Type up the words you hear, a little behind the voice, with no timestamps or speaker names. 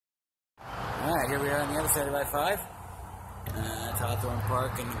Alright, here we are on the other side of I-5. That's Hawthorne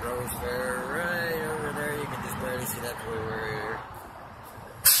Park and the Growers Fair right over there. You can just barely see that where we're here.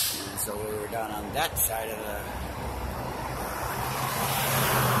 And so we were down on that side of the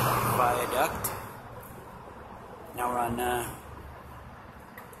viaduct. Now we're on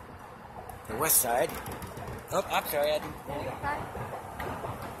the west side. Oh, I'm sorry, I didn't.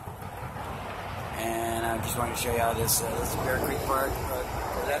 And I just wanted to show you how this is Bear Creek Park.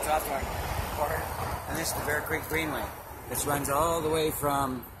 That's Hawthorne Park. And this is the Bear Creek Greenway. This runs all the way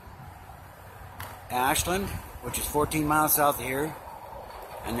from Ashland, which is 14 miles south of here.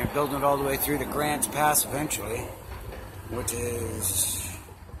 And they're building it all the way through to Grants Pass eventually, which is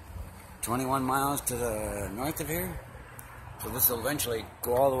 21 miles to the north of here. So this will eventually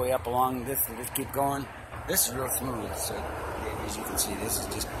go all the way up along this and just keep going. This is real smooth, so as you can see, this is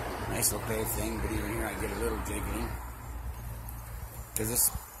just a nice little paved thing, but even here I get a little jiggling. Because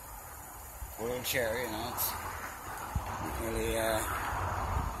this wheelchair, you know, it's not really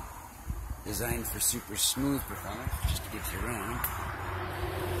designed for super smooth performance, just to get you around.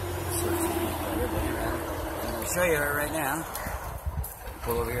 So it's better, but I'm going to show you her right now.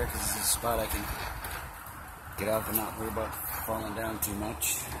 Pull over here because this is a spot I can get off and not worry about falling down too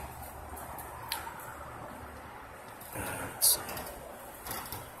much. Let's see.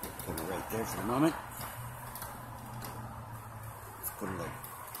 Put it right there for the moment. Let's put it like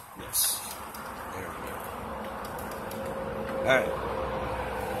this. There we go. Alright.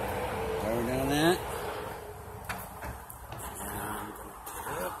 Power down that. And I'm going to put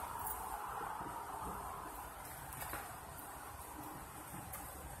it up.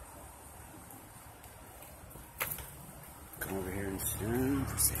 Come over here and stand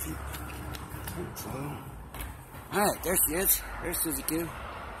for a second. So. Alright, there she is. There's SuziQ.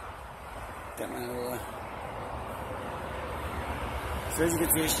 Got my little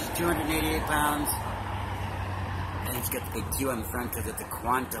SuziQ fish. She's 288 pounds. And it's got the big Q on the front because it's a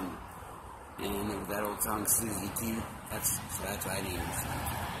quantum. And that old song SuziQ. That's why I named it.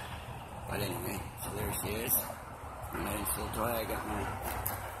 But anyway, so there she is. And I didn't still toy. I got my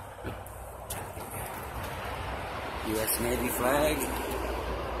US Navy flag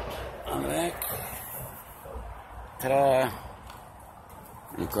on the back. Ta-da!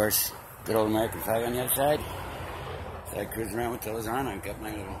 And of course, good old American flag on the other side. So I cruise around with those on. I've got my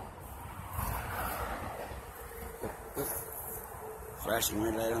little flashing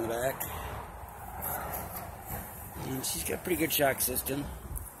red light on the back. And she's got a pretty good shock system.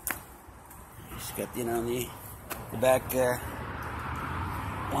 She's got, you know, the back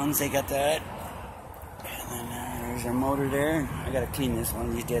ones, they got that. And then there's our motor there. I gotta clean this one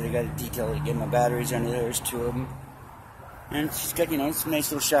of these days. I gotta detail it, get my batteries under there. There's two of them. And she's got, you know, some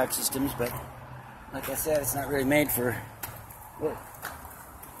nice little shock systems, but like I said, it's not really made for. Whoa.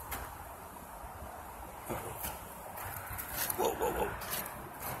 Whoa, whoa, whoa.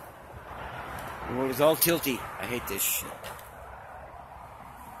 The road is all tilty. I hate this shit.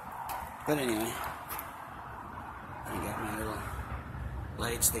 But anyway, I got my little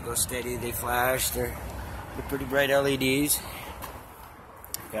lights. They go steady, they flash. They're pretty bright LEDs.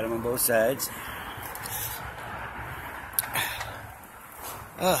 Got them on both sides.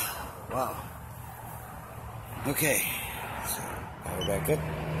 Oh, wow. Okay, so power back up.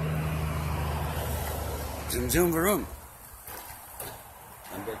 Zoom, zoom, vroom.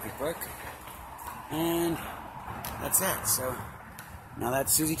 On Bear Creek Park. And that's that. So now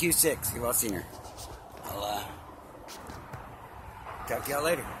that's SuziQ6. You've all seen her. I'll talk to y'all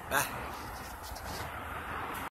later. Bye.